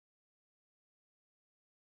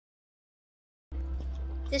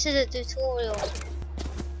This is a tutorial.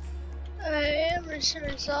 Alright, I'm gonna turn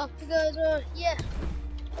this off because, yeah.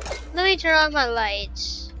 Let me turn on my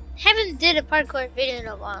lights. Haven't did a parkour video in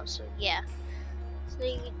a while, so yeah.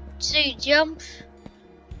 So you jump.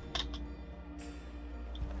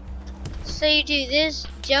 So you do this,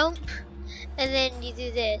 jump, and then you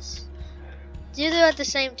do this. Do them at the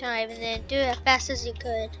same time, and then do it as fast as you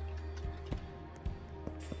could.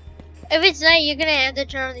 If it's night, you're gonna have to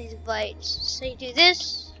turn on these lights. So you do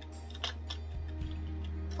this.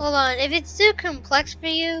 Hold on, if it's too complex for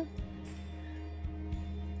you,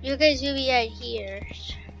 you guys will be right here.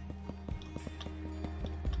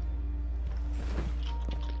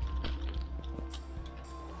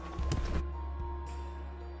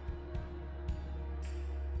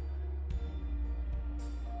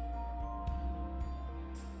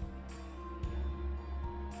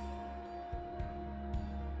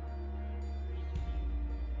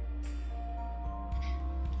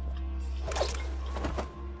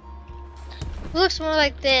 Looks more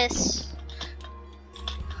like this.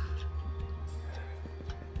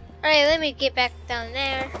 Alright, let me get back down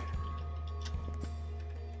there.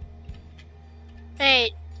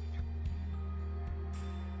 Alright.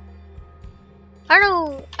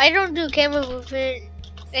 I don't do camera movement,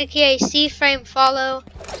 aka C-frame follow.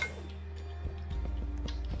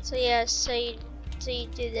 So yeah, so you do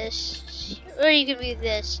this. Or you can do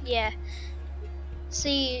this, yeah.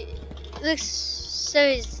 See, looks so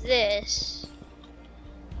is this.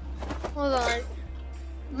 Hold on.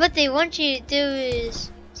 What they want you to do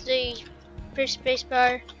is, so you press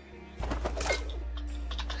spacebar.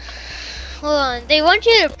 Hold on. They want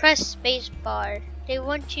you to press spacebar. They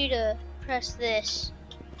want you to press this.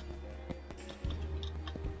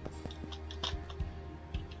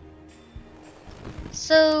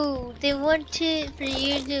 So they want for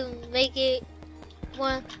you to make it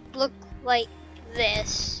look like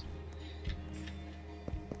this.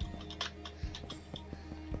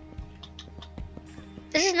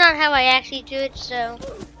 This is not how I actually do it, so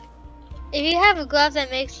if you have a glove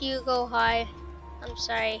that makes you go high, I'm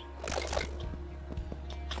sorry.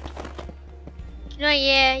 No,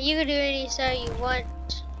 yeah, you can do any style you want,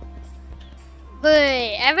 but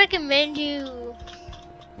I recommend you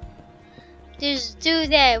just do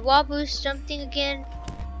that wall boost jump thing again.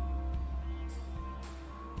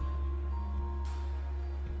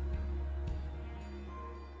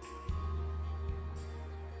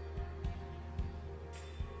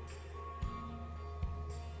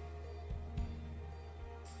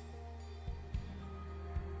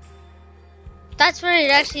 That's what it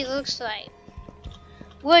actually looks like.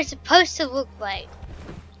 What it's supposed to look like.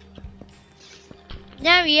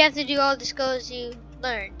 Now you have to do all the skills you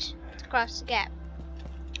learned to cross the gap.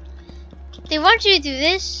 They want you to do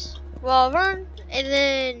this, wall run, and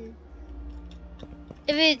then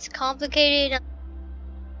if it's complicated,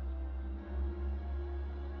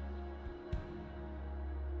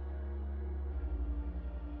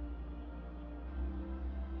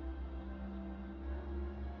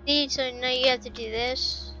 so now you have to do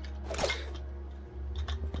this.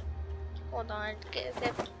 Hold on, get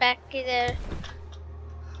back in there.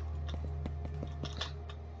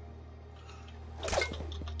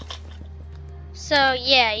 So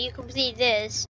yeah, you complete this.